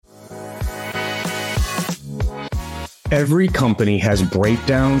Every company has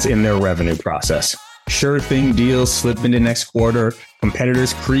breakdowns in their revenue process. Sure thing deals slip into next quarter,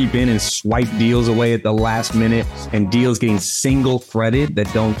 competitors creep in and swipe deals away at the last minute, and deals getting single threaded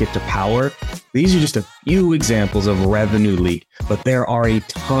that don't get to power. These are just a few examples of revenue leak, but there are a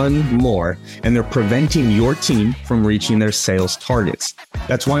ton more, and they're preventing your team from reaching their sales targets.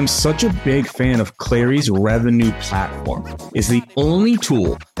 That's why I'm such a big fan of Clari's revenue platform. It's the only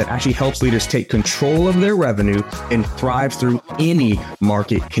tool that actually helps leaders take control of their revenue and thrive through any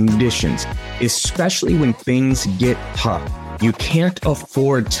market conditions, especially when things get tough. You can't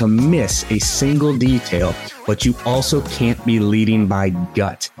afford to miss a single detail, but you also can't be leading by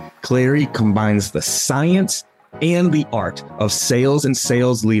gut. Clari combines the science and the art of sales and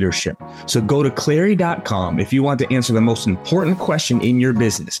sales leadership. So go to Clari.com if you want to answer the most important question in your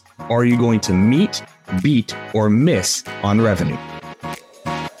business. Are you going to meet, beat, or miss on revenue?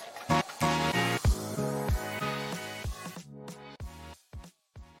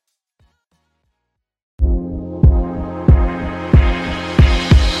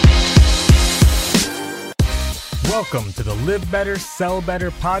 Welcome to the Live Better, Sell Better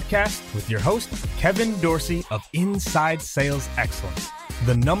podcast with your host, Kevin Dorsey of Inside Sales Excellence,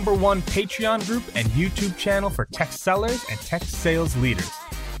 the #1 Patreon group and YouTube channel for tech sellers and tech sales leaders,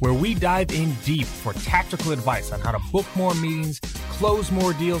 where we dive in deep for tactical advice on how to book more meetings, close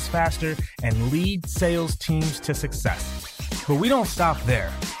more deals faster, and lead sales teams to success. But we don't stop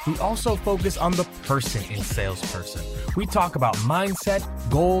there. We also focus on the person in salesperson. We talk about mindset,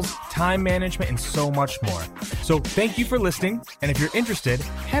 goals, time management, and so much more. So thank you for listening. And if you're interested,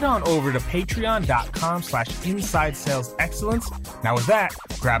 head on over to patreon.com/inside sales excellence. Now with that,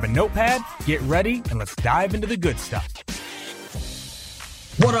 grab a notepad, get ready, and let's dive into the good stuff.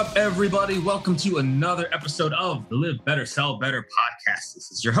 What up, everybody? Welcome to another episode of the Live Better, Sell Better podcast.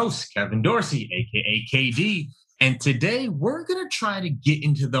 This is your host, Kevin Dorsey, aka KD. And today we're going to try to get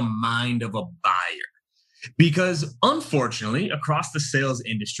into the mind of a buyer. Because unfortunately, across the sales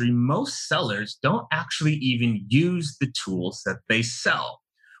industry, most sellers don't actually even use the tools that they sell,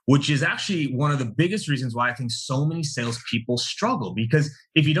 which is actually one of the biggest reasons why I think so many salespeople struggle. Because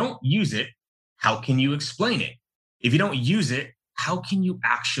if you don't use it, how can you explain it? If you don't use it, how can you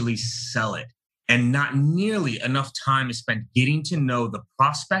actually sell it? And not nearly enough time is spent getting to know the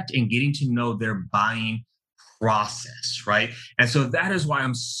prospect and getting to know their buying process, right? And so that is why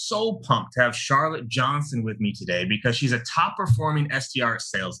I'm so pumped to have Charlotte Johnson with me today, because she's a top performing SDR at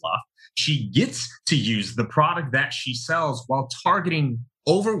SalesLoft. She gets to use the product that she sells while targeting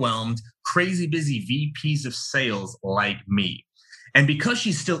overwhelmed, crazy busy VPs of sales like me. And because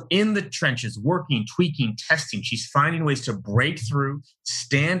she's still in the trenches, working, tweaking, testing, she's finding ways to break through,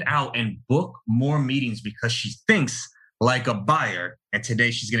 stand out, and book more meetings because she thinks like a buyer. And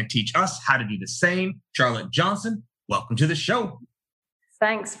today she's going to teach us how to do the same. Charlotte Johnson, welcome to the show.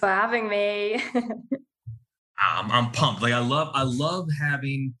 Thanks for having me. I'm pumped. Like I love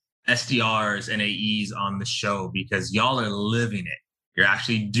having SDRs and AEs on the show because y'all are living it. You're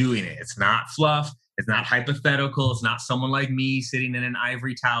actually doing it. It's not fluff. It's not hypothetical. It's not someone like me sitting in an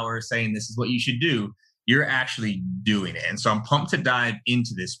ivory tower saying this is what you should do. You're actually doing it. And so I'm pumped to dive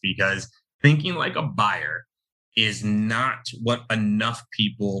into this because thinking like a buyer is not what enough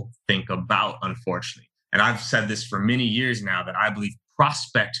people think about, unfortunately. And I've said this for many years now that I believe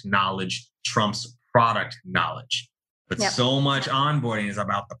prospect knowledge trumps product knowledge. But so much onboarding is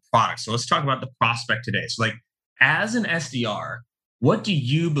about the product. So let's talk about the prospect today. So like as an SDR, what do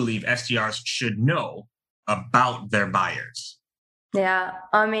you believe SDRs should know about their buyers? Yeah,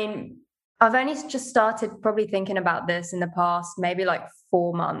 I mean, I've only just started probably thinking about this in the past, maybe like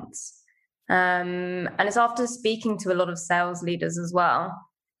 4 months. And it's after speaking to a lot of sales leaders as well.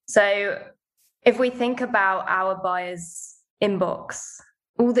 So if we think about our buyers' inbox,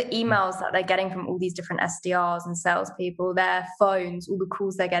 all the emails that they're getting from all these different SDRs and salespeople, their phones, all the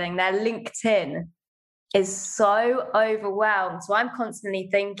calls they're getting, their LinkedIn is so overwhelmed. So I'm constantly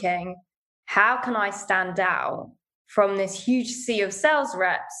thinking, how can I stand out from this huge sea of sales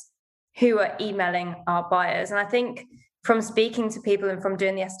reps who are emailing our buyers? And I think from speaking to people and from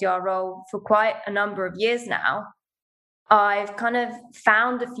doing the SDR role for quite a number of years now, I've kind of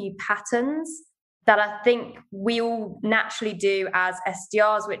found a few patterns that I think we all naturally do as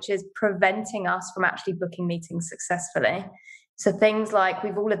SDRs, which is preventing us from actually booking meetings successfully. So things like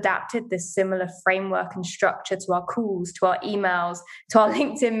we've all adapted this similar framework and structure to our calls, to our emails, to our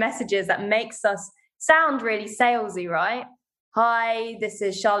LinkedIn messages that makes us sound really salesy, right? Hi, this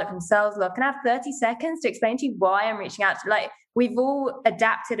is Charlotte from SalesLoft. Can I have 30 seconds to explain to you why I'm reaching out to you? Like we've all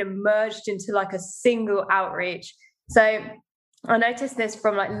adapted and merged into like a single outreach. So I noticed this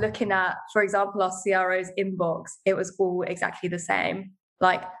from like looking at, for example, our CRO's inbox. It was all exactly the same.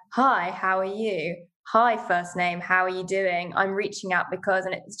 Like, hi, how are you? Hi, first name, how are you doing? I'm reaching out because,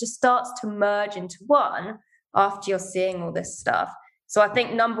 and it just starts to merge into one after you're seeing all this stuff. So I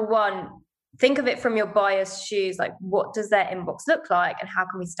think number one, think of it from your buyer's shoes. Like, what does their inbox look like and how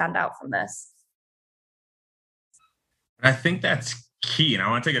can we stand out from this? I think that's key. And I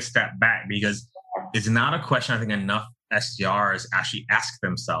want to take a step back because it's not a question I think enough SDRs actually ask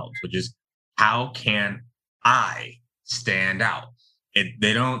themselves, which is how can I stand out?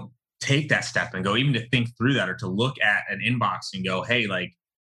 They don't take that step and go even to think through that or to look at an inbox and go, hey, like,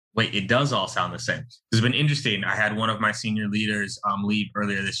 wait, it does all sound the same. It's been interesting. I had one of my senior leaders leave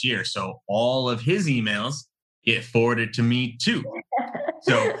earlier this year. So all of his emails get forwarded to me too.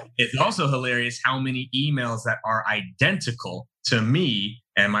 So it's also hilarious how many emails that are identical to me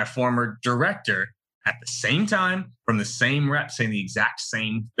and my former director at the same time from the same rep saying the exact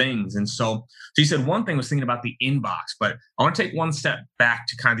same things. And so you said one thing was thinking about the inbox, but I want to take one step back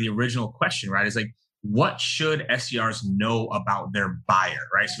to kind of the original question, right? Is like, what should SDRs know about their buyer,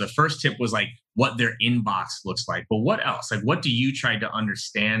 right? So the first tip was like what their inbox looks like, but what else? Like, what do you try to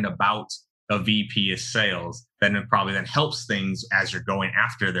understand about a VP of sales that probably then helps things as you're going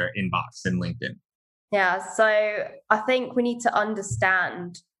after their inbox in LinkedIn? Yeah, so I think we need to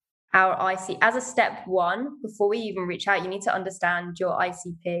understand our IC as a step one. Before we even reach out, you need to understand your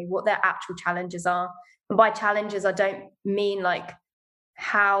ICP, what their actual challenges are. And by challenges, I don't mean like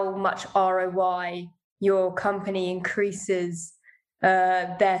how much ROI your company increases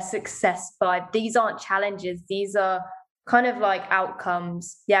their success by. These aren't challenges. These are kind of like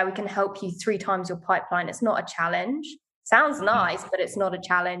outcomes. Yeah, we can help you 3 times your pipeline. It's not a challenge. Sounds nice, but it's not a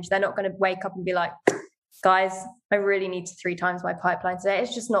challenge. They're not going to wake up and be like, guys, I really need to 3 times my pipeline today.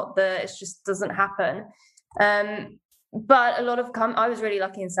 It's just not it just doesn't happen. But a lot of I was really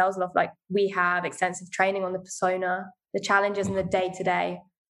lucky in SalesLoft. Like, we have extensive training on the persona, the challenges in the day-to-day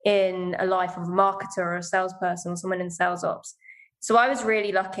in a life of a marketer or a salesperson or someone in sales ops. So I was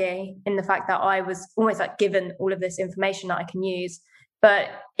really lucky in the fact that I was almost like given all of this information that I can use. But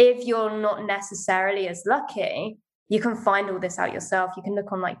if you're not necessarily as lucky, you can find all this out yourself. You can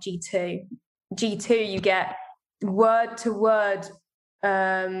look on like G2. G2, you get word to word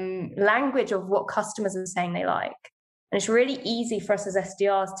language of what customers are saying they like. And it's really easy for us as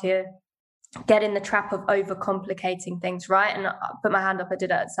SDRs to get in the trap of overcomplicating things, right? And I put my hand up, I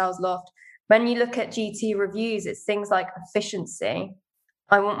did it at SalesLoft. When you look at GT reviews, it's things like efficiency.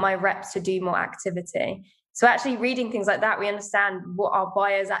 I want my reps to do more activity. So actually reading things like that, we understand what our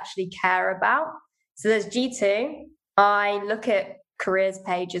buyers actually care about. So there's G2. I look at careers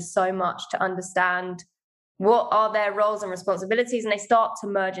pages so much to understand what are their roles and responsibilities, and they start to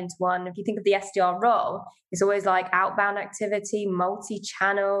merge into one. If you think of the SDR role, it's always like outbound activity,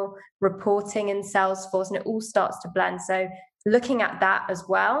 multi-channel reporting in Salesforce, and it all starts to blend. So looking at that as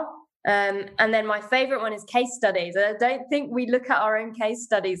well. And then my favorite one is case studies. I don't think we look at our own case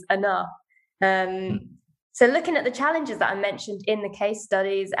studies enough. So looking at the challenges that I mentioned in the case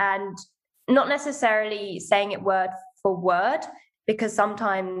studies and not necessarily saying it word for word, because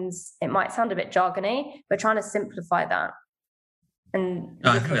sometimes it might sound a bit jargony, but trying to simplify that. And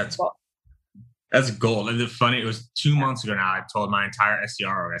I think that's gold. And it's funny, it was 2 months ago now, I told my entire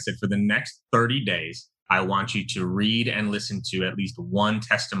SDR, I said, for the next 30 days, I want you to read and listen to at least one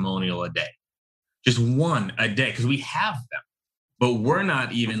testimonial a day. Just one a day, because we have them, but we're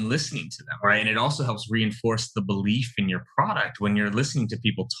not even listening to them, right? And it also helps reinforce the belief in your product when you're listening to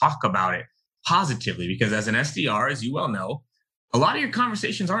people talk about it positively, because as an SDR, as you well know, a lot of your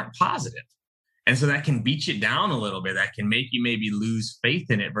conversations aren't positive. And so that can beat you down a little bit. That can make you maybe lose faith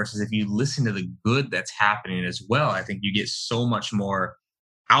in it versus if you listen to the good that's happening as well, I think you get so much more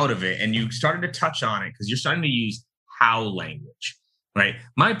out of it. And you started to touch on it because you're starting to use how language, right?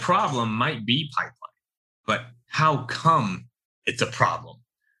 My problem might be pipeline, but how come it's a problem,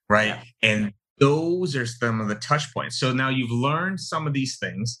 right? Yeah. And those are some of the touch points. So now you've learned some of these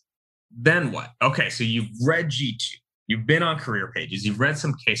things. Then what? Okay, so you've read G2. You've been on career pages. You've read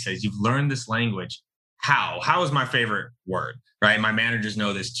some case studies. You've learned this language. How is my favorite word, right? My managers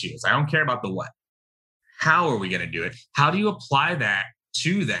know this too. So I don't care about the what. How are we going to do it? How do you apply that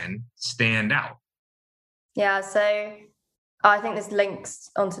to then stand out? Yeah, so I think this links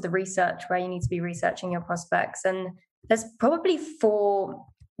onto the research where you need to be researching your prospects. And there's probably 4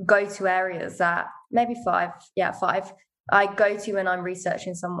 go-to areas that, maybe 5. Yeah, 5. I go to when I'm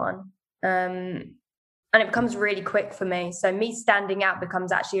researching someone. And it becomes really quick for me. So me standing out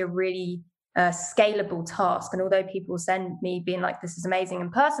becomes actually a really scalable task. And although people send me being like, this is amazing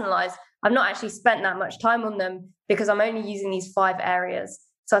and personalized, I've not actually spent that much time on them because I'm only using these 5 areas.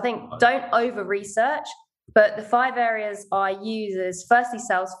 So I think don't over research, but the 5 areas I use is firstly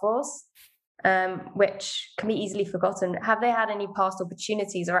Salesforce, which can be easily forgotten. Have they had any past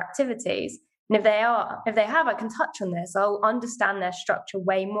opportunities or activities? And if they have, I can touch on this. I'll understand their structure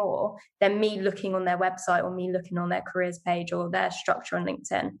way more than me looking on their website or me looking on their careers page or their structure on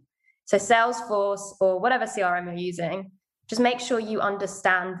LinkedIn. So Salesforce or whatever CRM you're using, just make sure you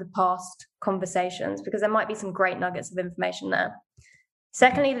understand the past conversations, because there might be some great nuggets of information there.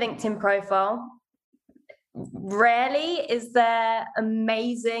 Secondly, LinkedIn profile. Rarely is there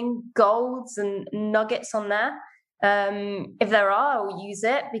amazing golds and nuggets on there. If there are, I'll use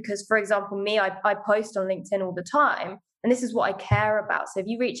it because, for example, me, I post on LinkedIn all the time, and this is what I care about. So if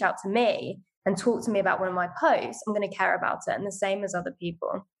you reach out to me and talk to me about one of my posts, I'm going to care about it, and the same as other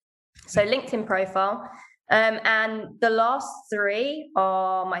people. So LinkedIn profile. And the last 3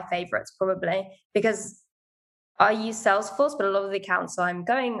 are my favorites probably, because I use Salesforce, but a lot of the accounts I'm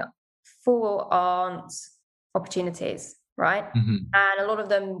going for aren't opportunities, right? Mm-hmm. And a lot of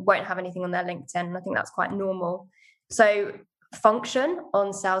them won't have anything on their LinkedIn. I think that's quite normal. So function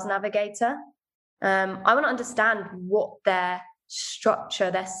on Sales Navigator. I want to understand what their structure,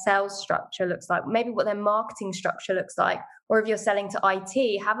 their sales structure looks like, maybe what their marketing structure looks like. Or if you're selling to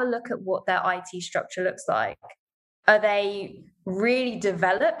IT, have a look at what their IT structure looks like. Are they really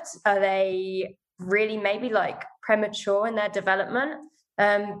developed? Are they really maybe like premature in their development?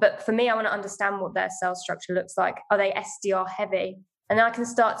 But for me, I want to understand what their sales structure looks like. Are they SDR heavy? And then I can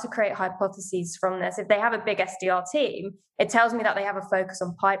start to create hypotheses from this. If they have a big SDR team, it tells me that they have a focus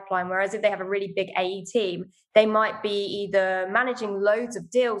on pipeline. Whereas if they have a really big AE team, they might be either managing loads of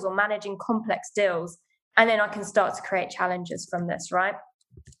deals or managing complex deals. And then I can start to create challenges from this, right?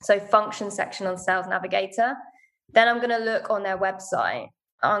 So function section on Sales Navigator. Then I'm going to look on their website.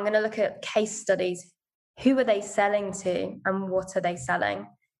 I'm going to look at case studies. Who are they selling to and what are they selling?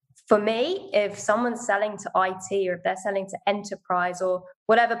 For me, if someone's selling to IT or if they're selling to enterprise or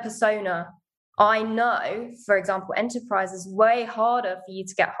whatever persona, I know, for example, enterprise is way harder for you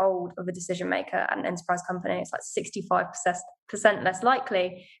to get hold of a decision maker at an enterprise company. It's like 65% less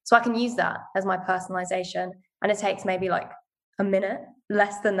likely. So I can use that as my personalization. And it takes maybe like a minute,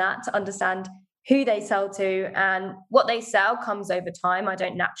 less than that, to understand who they sell to, and what they sell comes over time. I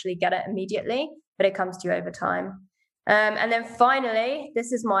don't naturally get it immediately, but it comes to you over time. And then finally,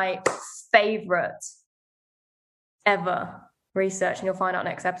 this is my favorite ever research, and you'll find out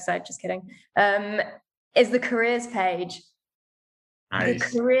next episode, just kidding, is the careers page. Nice.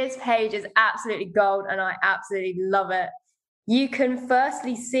 The careers page is absolutely gold, and I absolutely love it. You can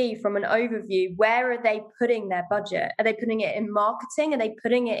firstly see from an overview, where are they putting their budget? Are they putting it in marketing? Are they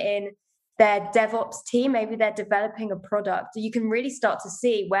putting it in their DevOps team? Maybe they're developing a product. You can really start to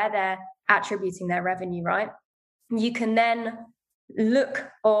see where they're attributing their revenue, right? You can then look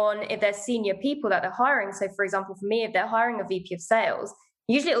on if there's senior people that they're hiring. So for example, for me, if they're hiring a VP of sales,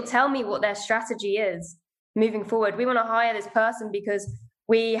 usually it'll tell me what their strategy is moving forward. We want to hire this person because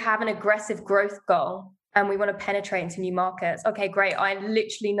we have an aggressive growth goal and we want to penetrate into new markets. Okay, great. I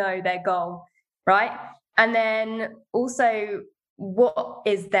literally know their goal, right? And then also, what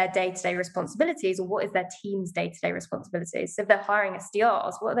is their day-to-day responsibilities, or what is their team's day-to-day responsibilities? So if they're hiring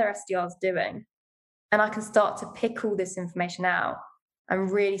SDRs, what are their SDRs doing? And I can start to pick all this information out and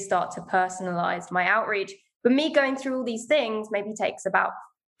really start to personalize my outreach. But me going through all these things maybe takes about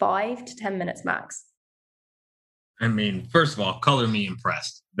 5 to 10 minutes max. I mean, first of all, color me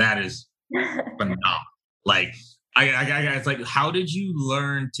impressed. That is phenomenal. Like, it's like, how did you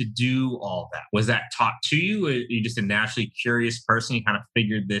learn to do all that? Was that taught to you? Are you just a naturally curious person? You kind of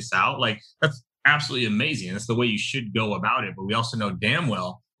figured this out? Like, that's absolutely amazing. That's the way you should go about it. But we also know damn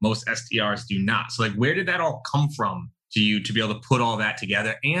well most SDRs do not. So like, where did that all come from to you to be able to put all that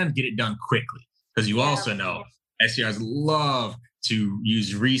together and get it done quickly? Because you also know SDRs love to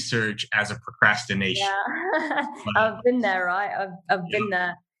use research as a procrastination. Yeah. I've been there, right? I've been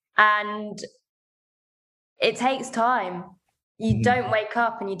there. And it takes time. You don't wake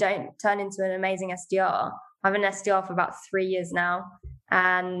up and you don't turn into an amazing SDR. I've been an SDR for about 3 years now,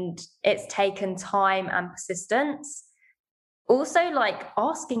 and it's taken time and persistence. Also, like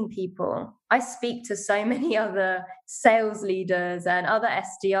asking people. I speak to so many other sales leaders and other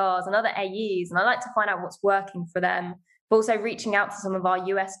SDRs and other AEs, and I like to find out what's working for them, but also reaching out to some of our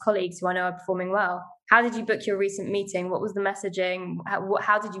US colleagues who I know are performing well. How did you book your recent meeting? What was the messaging?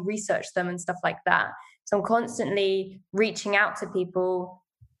 How did you research them and stuff like that? So I'm constantly reaching out to people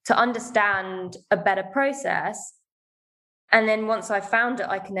to understand a better process. And then once I've found it,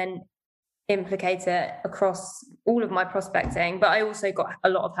 I can then implicate it across all of my prospecting. But I also got a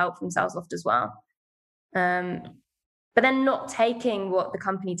lot of help from SalesLoft as well. but then not taking what the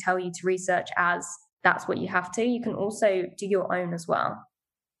company tell you to research as that's what you have to. You can also do your own as well.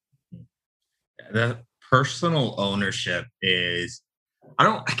 The personal ownership is,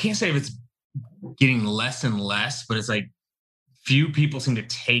 I can't say if it's getting less and less, but it's like few people seem to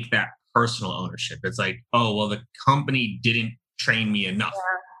take that personal ownership. It's like, oh, well, the company didn't train me enough.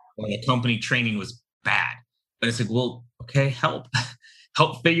 Or the company training was bad. But it's like, well, okay, help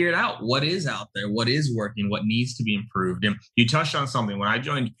figure it out. What is out there? What is working? What needs to be improved? And you touched on something. When I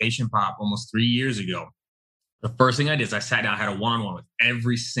joined Patient Pop almost 3 years ago, the first thing I did is I sat down, had a one-on-one with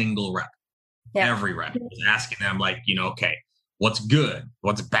every single rep. Every rep. I was asking them, like, okay, what's good?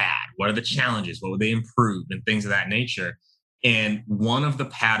 What's bad? What are the challenges? What would they improve? And things of that nature. And one of the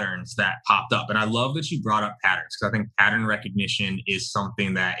patterns that popped up, and I love that you brought up patterns, because I think pattern recognition is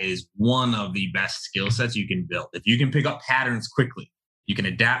something that is one of the best skill sets you can build. If you can pick up patterns quickly, you can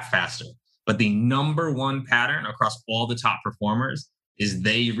adapt faster. But the number one pattern across all the top performers is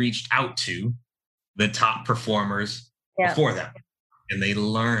they reached out to the top performers before them. And they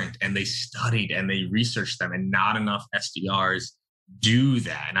learned and they studied and they researched them, and not enough SDRs do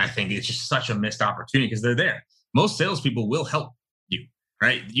that. And I think it's just such a missed opportunity because they're there. Most salespeople will help you,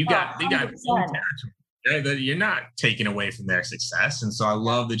 right? You got territory that you're not taking away from their success. And so I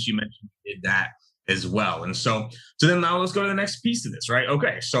love that you mentioned you did that as well. And so then now let's go to the next piece of this, right?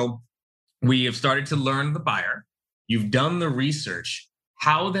 Okay, so we have started to learn the buyer. You've done the research.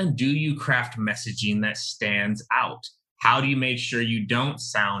 How then do you craft messaging that stands out? How do you make sure you don't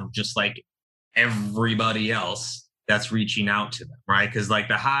sound just like everybody else that's reaching out to them, right? Because like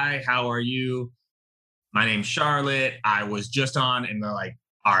the hi, how are you? My name's Charlotte. I was just on, and they're like,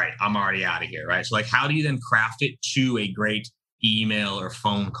 all right, I'm already out of here, right? So like, how do you then craft it to a great email or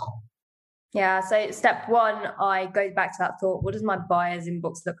phone call? Yeah. So step one, I go back to that thought. What does my buyer's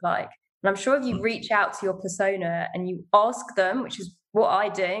inbox look like? And I'm sure if you reach out to your persona and you ask them, which is what I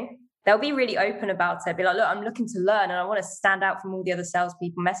do, they'll be really open about it. Be like, look, I'm looking to learn and I want to stand out from all the other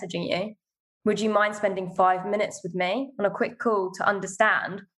salespeople messaging you. Would you mind spending 5 minutes with me on a quick call to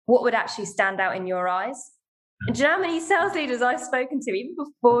understand what would actually stand out in your eyes? And do you know how many sales leaders I've spoken to, even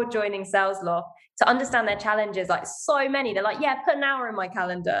before joining SalesLoft, to understand their challenges? Like so many, they're like, yeah, put an hour in my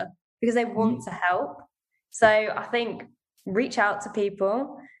calendar, because they want to help. So I think reach out to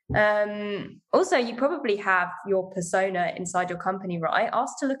people. Also, you probably have your persona inside your company, right?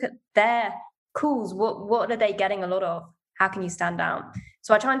 Ask to look at their calls. What are they getting a lot of? How can you stand out?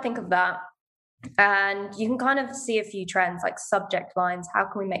 So I try and think of that. And you can kind of see a few trends like subject lines. How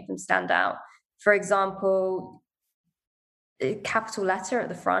can we make them stand out? For example, a capital letter at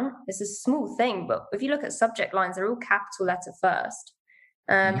the front. It's a small thing, but if you look at subject lines, they're all capital letter first.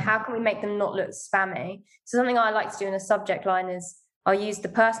 How can we make them not look spammy? So something I like to do in a subject line is I'll use the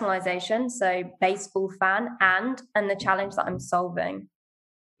personalization, so baseball fan and the challenge that I'm solving.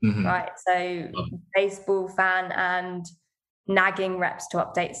 Right. So baseball fan and nagging reps to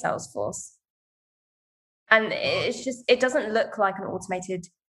update Salesforce. And it's just, it doesn't look like an automated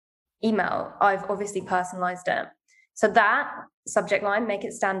email. I've obviously personalized it. So that subject line, make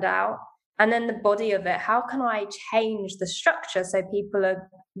it stand out. And then the body of it, how can I change the structure so people are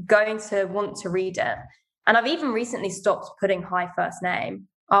going to want to read it? And I've even recently stopped putting hi first name.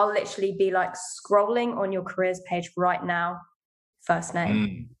 I'll literally be like scrolling on your careers page right now, first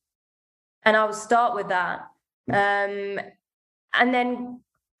name. And I'll start with that. And then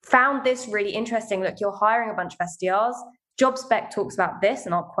found this really interesting. Look, you're hiring a bunch of SDRs. Job spec talks about this,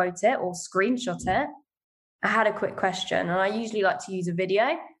 and I'll quote it or screenshot it. I had a quick question, and I usually like to use a video.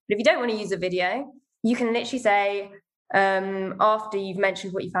 But if you don't want to use a video, you can literally say, after you've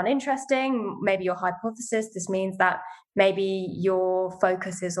mentioned what you found interesting, maybe your hypothesis, this means that maybe your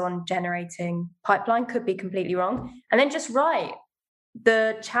focus is on generating pipeline, could be completely wrong. And then just write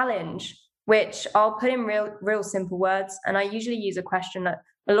the challenge, which I'll put in real simple words. And I usually use a question that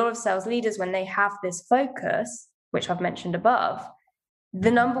a lot of sales leaders, when they have this focus, which I've mentioned above,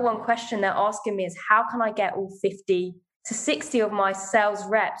 the number one question they're asking me is, how can I get all 50 to 60 of my sales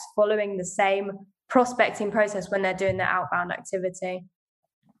reps following the same prospecting process when they're doing their outbound activity?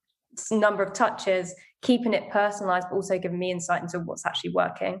 Number of touches, keeping it personalized, but also giving me insight into what's actually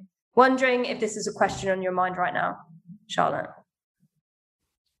working. Wondering if this is a question on your mind right now, Charlotte.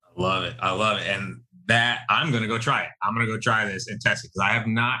 I love it. And that I'm going to go try it. I'm going to go try this and test it, because I have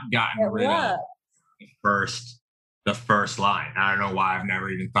not gotten rid of the first line. I don't know why I've never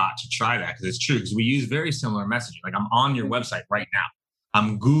even thought to try that, because it's true, because we use very similar messaging. Like, I'm on your website right now.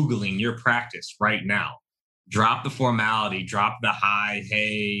 I'm Googling your practice right now. Drop the formality, drop the hi,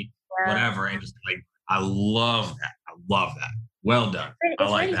 hey, whatever. And just like, I love that. Well done. I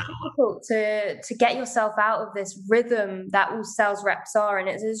like really that. Difficult to get yourself out of this rhythm that all sales reps are, and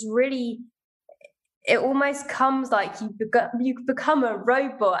it's really, it almost comes like you become a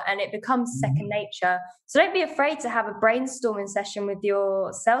robot, and it becomes second nature. So don't be afraid to have a brainstorming session with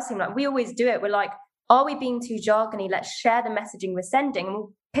your sales team. Like we always do it. We're like, are we being too jargony? Let's share the messaging we're sending, and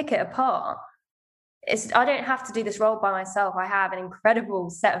we'll pick it apart. I don't have to do this role by myself. I have an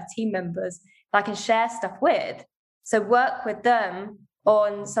incredible set of team members that I can share stuff with. So work with them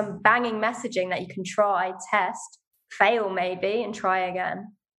on some banging messaging that you can try, test, fail maybe, and try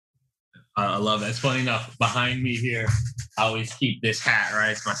again. I love that. It's funny enough, behind me here, I always keep this hat,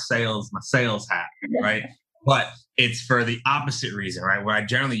 right? It's my sales hat, right? But it's for the opposite reason, right? What I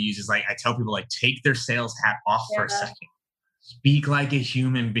generally use is like, I tell people like, take their sales hat off for a second. Speak like a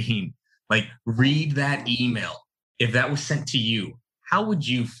human being. Like read that email. If that was sent to you, how would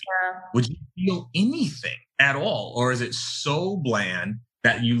you feel? Would you feel anything at all? Or is it so bland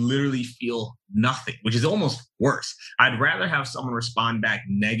that you literally feel nothing, which is almost worse? I'd rather have someone respond back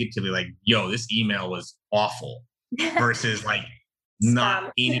negatively, like, yo, this email was awful, versus like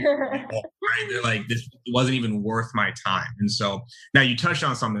not anything. Right? They're like, this wasn't even worth my time. And so now you touched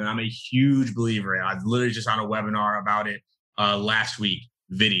on something that I'm a huge believer in. I was literally just on a webinar about it last week,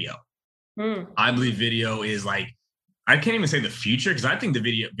 video. I believe video is like, I can't even say the future, because I think the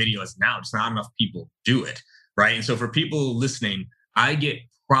video is now. Just not enough people do it, right? And so for people listening, I get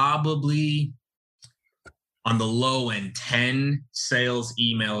probably on the low end 10 sales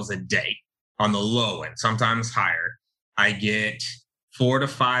emails a day on the low end, sometimes higher. I get 4 to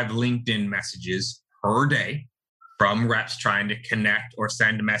 5 LinkedIn messages per day from reps trying to connect or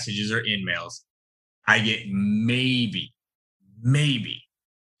send messages or emails. I get maybe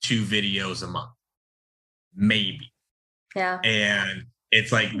 2 videos a month, maybe. Yeah. And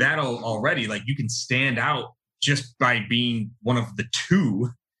it's like that'll already, like, you can stand out just by being one of the 2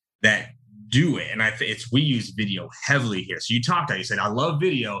 that do it. And we use video heavily here. So you said, I love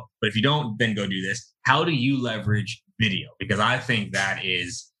video, but if you don't, then go do this. How do you leverage video? Because I think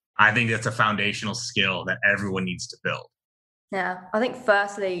that's a foundational skill that everyone needs to build. Yeah. I think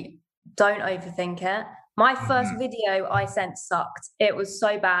firstly, don't overthink it. My first video I sent sucked. It was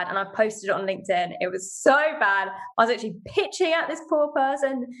so bad. And I posted it on LinkedIn. It was so bad. I was actually pitching at this poor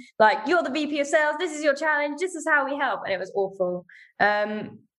person, like, you're the VP of sales. This is your challenge. This is how we help. And it was awful.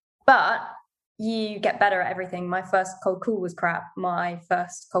 But you get better at everything. My first cold call was crap. My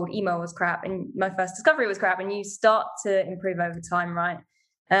first cold email was crap. And my first discovery was crap. And you start to improve over time, right?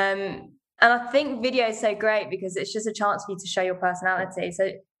 And I think video is so great because it's just a chance for you to show your personality.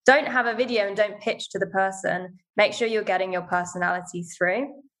 So don't have a video and don't pitch to the person. Make sure you're getting your personality through.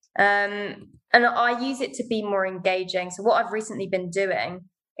 And I use it to be more engaging. So what I've recently been doing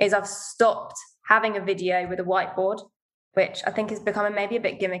is I've stopped having a video with a whiteboard, which I think is becoming maybe a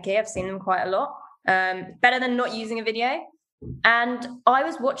bit gimmicky. I've seen them quite a lot. Better than not using a video. And I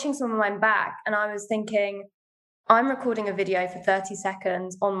was watching some of mine back and I was thinking, I'm recording a video for 30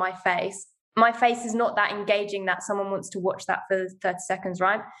 seconds on my face. My face is not that engaging that someone wants to watch that for 30 seconds,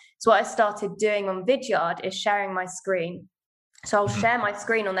 right? So what I started doing on Vidyard is sharing my screen. So I'll share my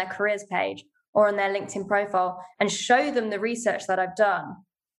screen on their careers page or on their LinkedIn profile and show them the research that I've done.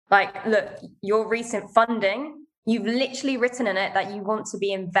 Like, look, your recent funding, you've literally written in it that you want to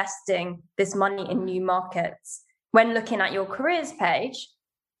be investing this money in new markets. When looking at your careers page,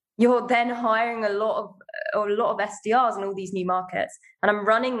 you're then hiring a lot of SDRs in all these new markets, and I'm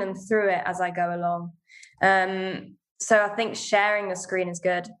running them through it as I go along. So I think sharing the screen is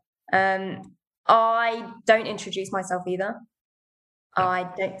good. I don't introduce myself either. I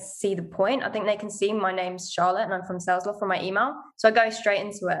don't see the point. I think they can see my name's Charlotte and I'm from SalesLoft from my email. So I go straight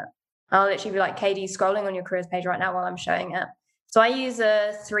into it. I'll literally be like, KD, scrolling on your careers page right now while I'm showing it. So I use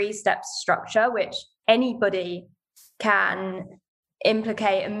a 3-step structure, which anybody can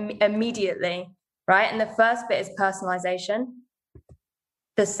implicate immediately, right? And the first bit is personalization.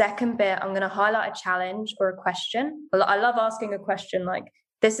 The second bit, I'm going to highlight a challenge or a question. I love asking a question. Like,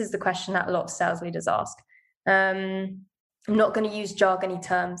 this is the question that a lot of sales leaders ask. I'm not going to use jargony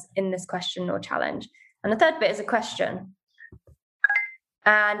terms in this question or challenge. And the third bit is a question.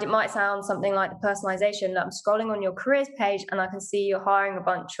 And it might sound something like the personalization. I'm scrolling on your careers page and I can see you're hiring a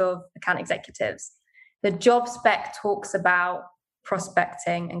bunch of account executives. The job spec talks about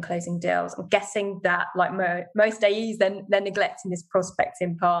prospecting and closing deals. I'm guessing that, like most AEs, they're neglecting this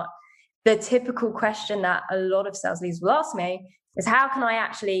prospecting part. The typical question that a lot of sales leaders will ask me is, how can I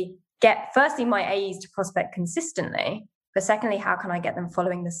actually get, firstly, my AEs to prospect consistently, but secondly, how can I get them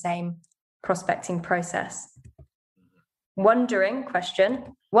following the same prospecting process? wondering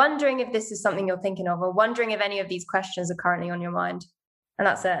if this is something you're thinking of, or wondering if any of these questions are currently on your mind. And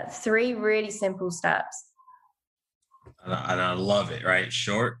that's it. 3 really simple steps. And I love it, right?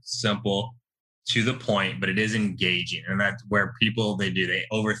 Short, simple, to the point, but it is engaging. And that's where people, they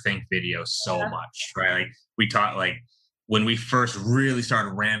overthink video so much, right? Like we talk, like when we first really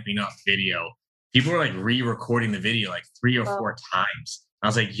started ramping up video, people were like re-recording the video like 3 or 4 times. I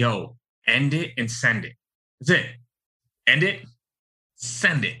was like, yo, end it and send it. That's it. End it,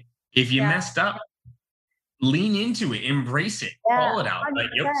 send it. If you messed up, lean into it, embrace it, call it out. 100%. Like,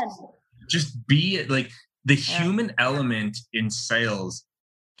 just be it. Like the human element in sales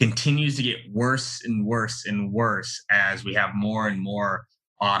continues to get worse and worse and worse as we have more and more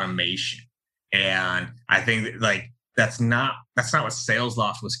automation. And I think that, like, that's not what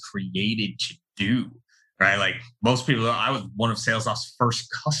SalesLoft was created to do, right? Like most people, I was one of SalesLoft's first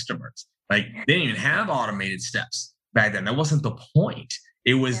customers. Like they didn't even have automated steps back then. That wasn't the point.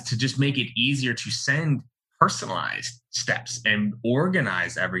 It was to just make it easier to send personalized steps and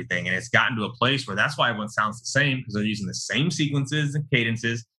organize everything. And it's gotten to a place where that's why everyone sounds the same, because they're using the same sequences and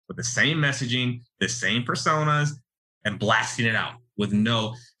cadences with the same messaging, the same personas, and blasting it out with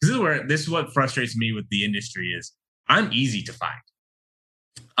no. This is what frustrates me with the industry is I'm easy to find.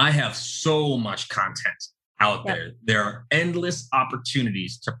 I have so much content out there. There are endless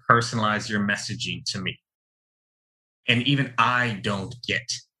opportunities to personalize your messaging to me. And even I don't get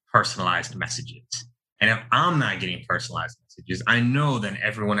personalized messages. And if I'm not getting personalized messages, I know then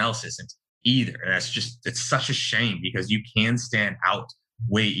everyone else isn't either. And it's such a shame because you can stand out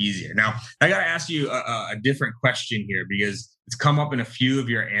way easier. Now, I got to ask you a different question here because it's come up in a few of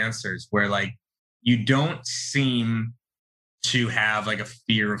your answers where like you don't seem to have like a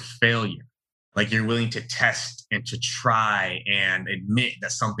fear of failure. Like you're willing to test and to try and admit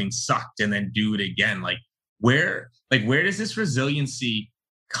that something sucked and then do it again. Like where does this resiliency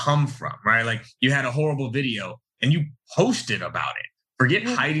come from, right? Like you had a horrible video and you posted about it. Forget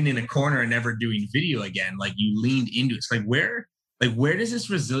hiding in a corner and never doing video again. Like you leaned into it. It's like where does this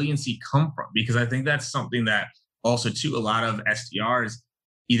resiliency come from? Because I think that's something that also too, a lot of SDRs,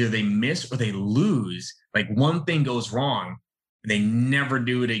 either they miss or they lose. Like one thing goes wrong, they never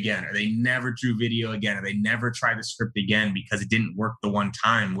do it again, or they never drew video again, or they never try the script again because it didn't work the one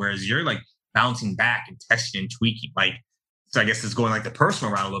time. Whereas you're like bouncing back and testing and tweaking. Like, so I guess it's going like the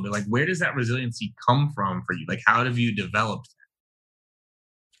personal route a little bit. Like, where does that resiliency come from for you? Like, how have you developed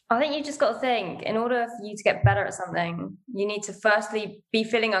that? I think you just got to think, in order for you to get better at something, you need to firstly be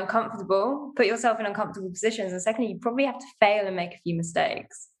feeling uncomfortable, put yourself in uncomfortable positions. And secondly, you probably have to fail and make a few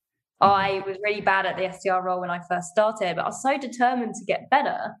mistakes. I was really bad at the SDR role when I first started, but I was so determined to get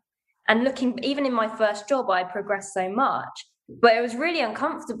better. And even in my first job, I progressed so much. But it was really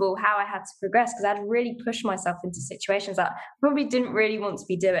uncomfortable how I had to progress because I had to really push myself into situations that I probably didn't really want to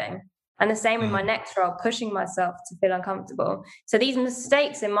be doing. And the same with my next role, pushing myself to feel uncomfortable. So these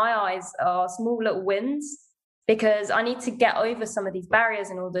mistakes in my eyes are small little wins because I need to get over some of these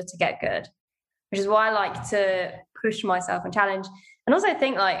barriers in order to get good, which is why I like to push myself and challenge. And also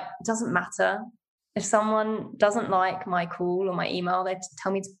think like, it doesn't matter if someone doesn't like my call or my email, they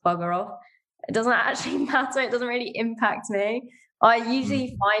tell me to bugger off. It doesn't actually matter. It doesn't really impact me. I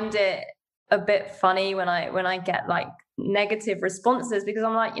usually find it a bit funny when I get like negative responses because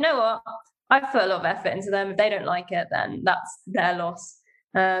I'm like, you know what? I've put a lot of effort into them. If they don't like it, then that's their loss.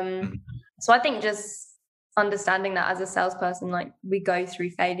 So I think just understanding that as a salesperson, like we go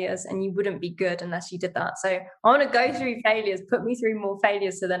through failures and you wouldn't be good unless you did that. So I want to go through failures, put me through more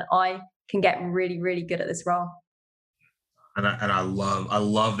failures so then I can get really, really good at this role. And I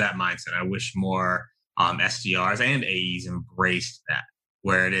love that mindset. I wish more SDRs and AEs embraced that,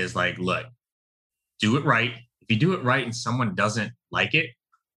 where it is like, look, do it right. If you do it right and someone doesn't like it,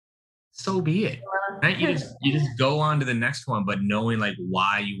 so be it. Right? You just go on to the next one, but knowing like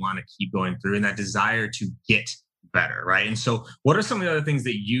why you want to keep going through and that desire to get better, right? And so what are some of the other things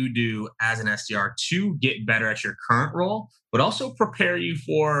that you do as an SDR to get better at your current role, but also prepare you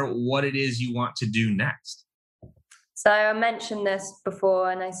for what it is you want to do next? So I mentioned this before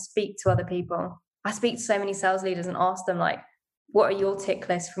and I speak to other people. I speak to so many sales leaders and ask them like, what are your tick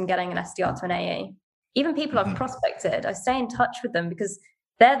lists from getting an SDR to an AE? Even people I've prospected, I stay in touch with them because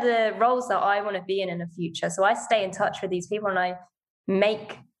they're the roles that I want to be in the future. So I stay in touch with these people and I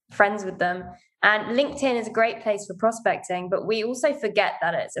make friends with them. And LinkedIn is a great place for prospecting, but we also forget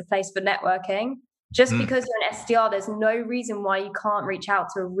that it's a place for networking. Just because you're an SDR, there's no reason why you can't reach out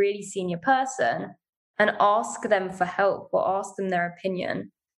to a really senior person and ask them for help or ask them their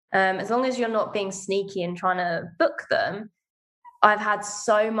opinion. As long as you're not being sneaky and trying to book them, I've had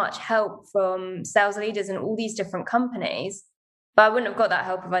so much help from sales leaders in all these different companies, but I wouldn't have got that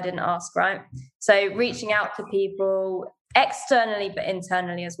help if I didn't ask, right? So reaching out to people externally, but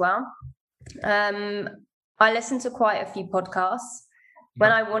internally as well. I listened to quite a few podcasts.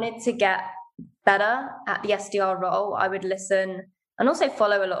 When I wanted to get better at the SDR role, I would listen and also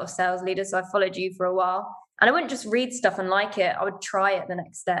follow a lot of sales leaders. So I followed you for a while, and I wouldn't just read stuff and like it. I would try it the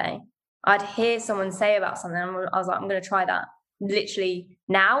next day. I'd hear someone say about something, and I was like, I'm going to try that literally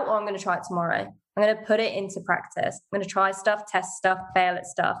now, or I'm going to try it tomorrow. I'm going to put it into practice. I'm going to try stuff, test stuff, fail at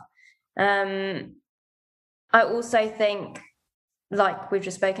stuff. I also think, like we've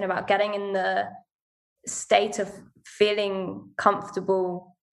just spoken about, getting in the state of feeling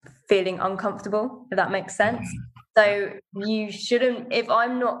comfortable, feeling uncomfortable, if that makes sense. So you shouldn't, if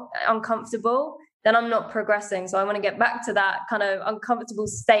I'm not uncomfortable, then I'm not progressing. So I want to get back to that kind of uncomfortable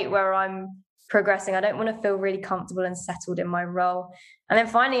state where I'm progressing. I don't want to feel really comfortable and settled in my role. And then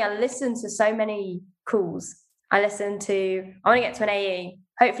finally, I listen to so many calls. I want to get to an AE.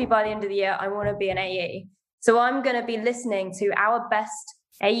 Hopefully by the end of the year, I want to be an AE. So I'm going to be listening to our best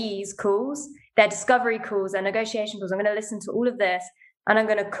AEs calls, their discovery calls, their negotiation calls. I'm going to listen to all of this, and I'm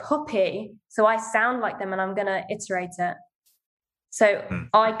going to copy so I sound like them, and I'm going to iterate it. So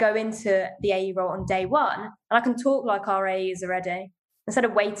I go into the AE role on day one, and I can talk like our AEs already, instead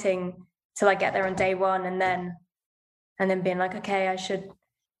of waiting till I get there on day one and then being like, okay, I should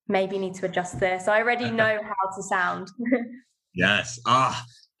maybe need to adjust this. I already know how to sound. Yes.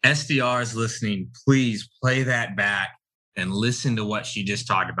 SDRs listening, please play that back and listen to what she just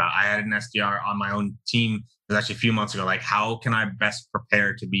talked about. I had an SDR on my own team. It was actually a few months ago. Like, how can I best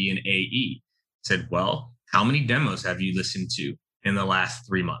prepare to be an AE? I said, well, how many demos have you listened to in the last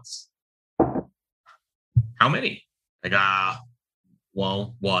 3 months? How many? Like,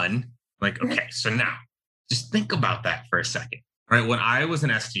 well, one. Like, okay, so now just think about that for a second. Right? When I was an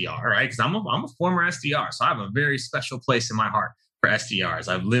SDR, right? Because I'm a former SDR, so I have a very special place in my heart for SDRs.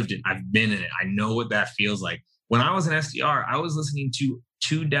 I've lived it. I've been in it. I know what that feels like. When I was an SDR, I was listening to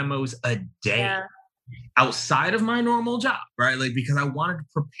 2 demos a day outside of my normal job, right? Like, because I wanted to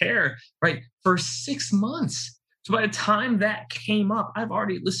prepare, right, for 6 months. So by the time that came up, I've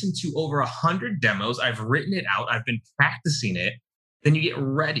already listened to over 100 demos. I've written it out. I've been practicing it. Then you get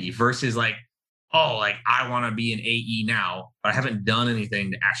ready versus like, oh, like I want to be an AE now, but I haven't done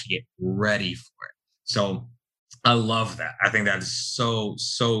anything to actually get ready for it. So I love that. I think that is so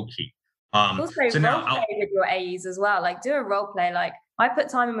key. Also, so role play with your AEs as well. Like, do a role play. Like, I put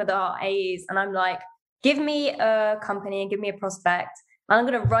time in with our AEs, and I'm like, give me a company and give me a prospect, and I'm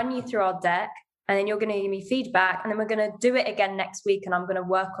going to run you through our deck, and then you're going to give me feedback, and then we're going to do it again next week, and I'm going to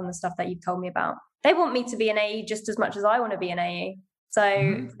work on the stuff that you've told me about. They want me to be an AE just as much as I want to be an AE. So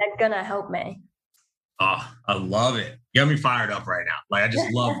they're going to help me. Oh, I love it. You got me fired up right now. Like, I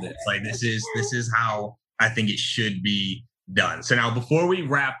just love this. Like, this is how I think it should be done. So now, before we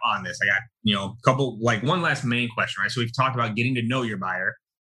wrap on this, I got, a couple, like one last main question, right? So we've talked about getting to know your buyer,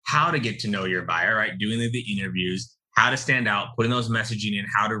 how to get to know your buyer, right? Doing the interviews, how to stand out, putting those messaging in,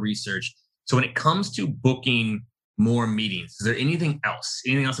 how to research. So when it comes to booking more meetings, is there anything else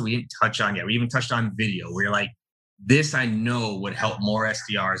that we didn't touch on yet? We even touched on video where you're like, this I know would help more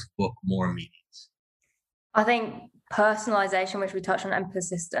SDRs book more meetings. I think personalization, which we touched on, and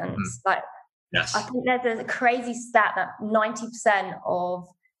persistence. Like, yes. I think there's a crazy stat that 90% of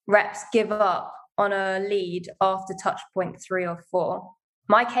reps give up on a lead after touch point 3 or 4.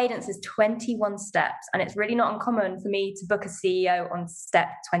 My cadence is 21 steps, and it's really not uncommon for me to book a CEO on step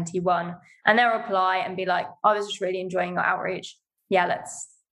 21, and they'll reply and be like, I was just really enjoying your outreach. Yeah, let's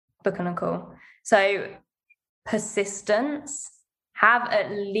book on a call. So persistence. Have at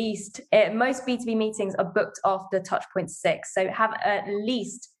least, most B2B meetings are booked after touch point 6. So have at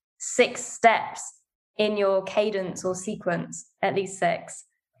least 6 steps in your cadence or sequence, at least 6.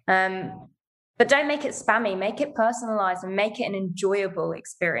 But don't make it spammy, make it personalized, and make it an enjoyable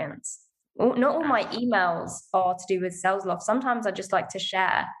experience. Not all my emails are to do with Sales Loft. Sometimes I just like to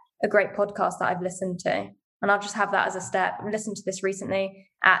share a great podcast that I've listened to, and I'll just have that as a step. I listened to this recently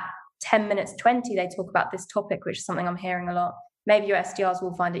at 10 minutes 20. They talk about this topic, which is something I'm hearing a lot. Maybe your SDRs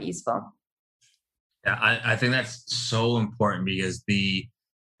will find it useful. Yeah, I think that's so important, because the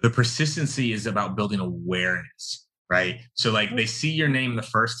persistency is about building awareness, right? So like, they see your name the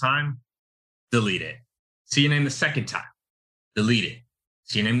first time, delete it. See your name the second time, delete it.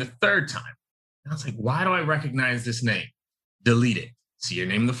 See your name the third time. And I was like, why do I recognize this name? Delete it. See your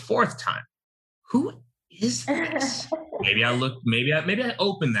name the 4th time. Who is this? Maybe I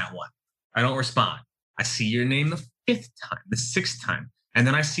open that one. I don't respond. I see your name the 5th time, the 6th time. And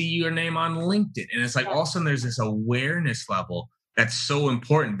then I see your name on LinkedIn. And it's like, all of a sudden there's this awareness level That's so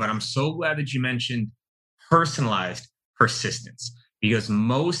important. But I'm so glad that you mentioned personalized persistence, because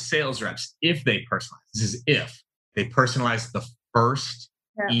most sales reps, if they personalize, this is if they personalize the first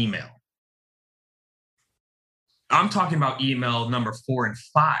email. I'm talking about email number 4 and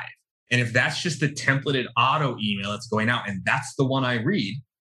 5. And if that's just the templated auto email that's going out and that's the one I read,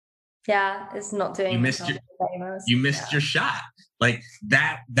 it's not doing. You missed your shot. Like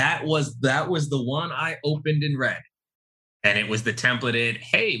that was the one I opened and read. And it was the templated,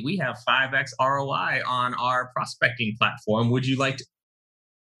 hey, we have 5x ROI on our prospecting platform. Would you like to?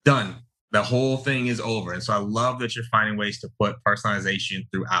 Done. The whole thing is over. And so I love that you're finding ways to put personalization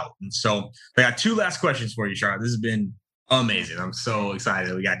throughout. And so I got 2 last questions for you, Charlotte. This has been amazing. I'm so excited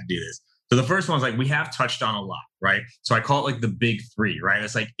that we got to do this. So the first one's like, we have touched on a lot, right? So I call it like the big 3, right?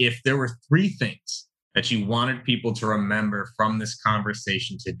 It's like, if there were 3 things that you wanted people to remember from this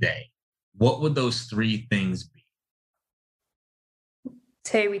conversation today, what would those 3 things be?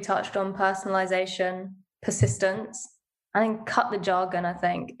 2, we touched on personalization, persistence. I think cut the jargon, I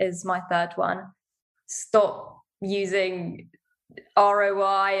think, is my 3rd one. Stop using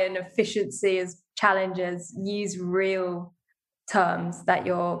ROI and efficiency as challenges. Use real terms that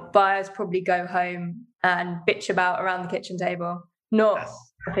your buyers probably go home and bitch about around the kitchen table, not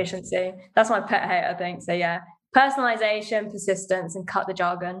efficiency. That's my pet hate, I think. So personalization, persistence, and cut the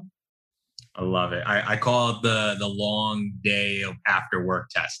jargon. I love it. I call it the long day of after work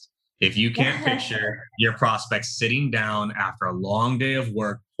test. If you can't picture your prospects sitting down after a long day of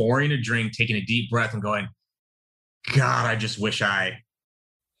work, pouring a drink, taking a deep breath and going, God, I just wish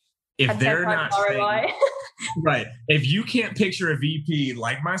if they're not saying, right. If you can't picture a VP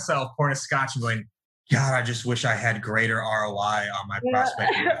like myself pouring a scotch and going, God, I just wish I had greater ROI on my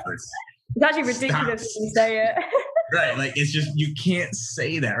prospecting efforts. It's actually ridiculous when you say it. Right. Like, it's just, you can't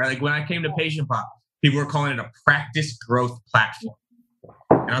say that, right? Like when I came to Patient Pop, people were calling it a practice growth platform.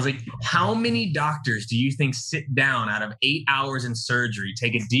 And I was like, how many doctors do you think sit down out of 8 hours in surgery,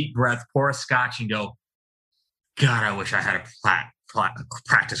 take a deep breath, pour a scotch and go, God, I wish I had a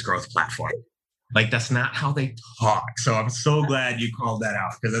practice growth platform. Like, that's not how they talk. So I'm so glad you called that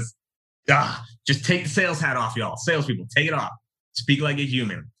out, because it's, just take the sales hat off, y'all. Salespeople, take it off. Speak like a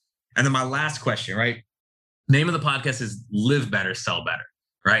human. And then my last question, right? Name of the podcast is Live Better, Sell Better.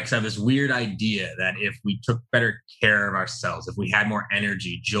 Right? Because I have this weird idea that if we took better care of ourselves, if we had more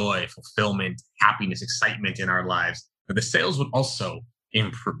energy, joy, fulfillment, happiness, excitement in our lives, that the sales would also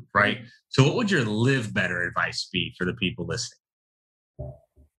improve, right? So what would your live better advice be for the people listening?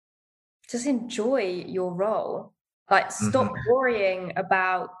 Just enjoy your role. Like, stop worrying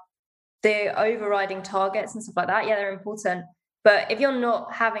about the overriding targets and stuff like that. Yeah, they're important. But if you're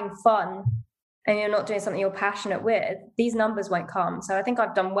not having fun and you're not doing something you're passionate with, these numbers won't come. So I think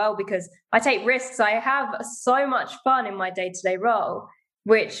I've done well because I take risks. I have so much fun in my day-to-day role,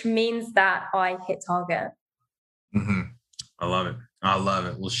 which means that I hit target. I love it. I love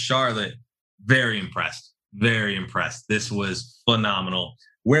it. Well, Charlotte, very impressed. Very impressed. This was phenomenal.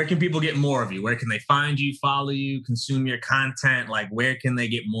 Where can people get more of you? Where can they find you, follow you, consume your content? Like, where can they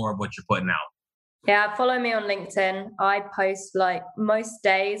get more of what you're putting out? Yeah, follow me on LinkedIn. I post like most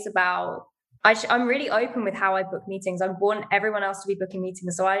days about, I'm really open with how I book meetings. I want everyone else to be booking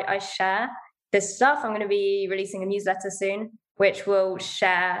meetings. So I share this stuff. I'm going to be releasing a newsletter soon, which will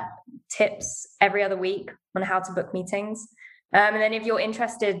share tips every other week on how to book meetings. And then if you're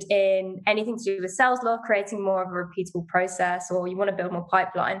interested in anything to do with sales law, creating more of a repeatable process, or you want to build more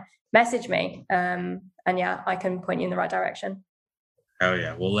pipeline, message me. And yeah, I can point you in the right direction. Oh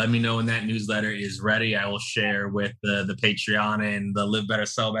yeah. Well, let me know when that newsletter is ready. I will share with the Patreon and the Live Better,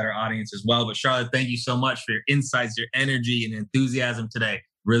 Sell Better audience as well. But Charlotte, thank you so much for your insights, your energy and enthusiasm today.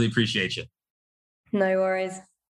 Really appreciate you. No worries.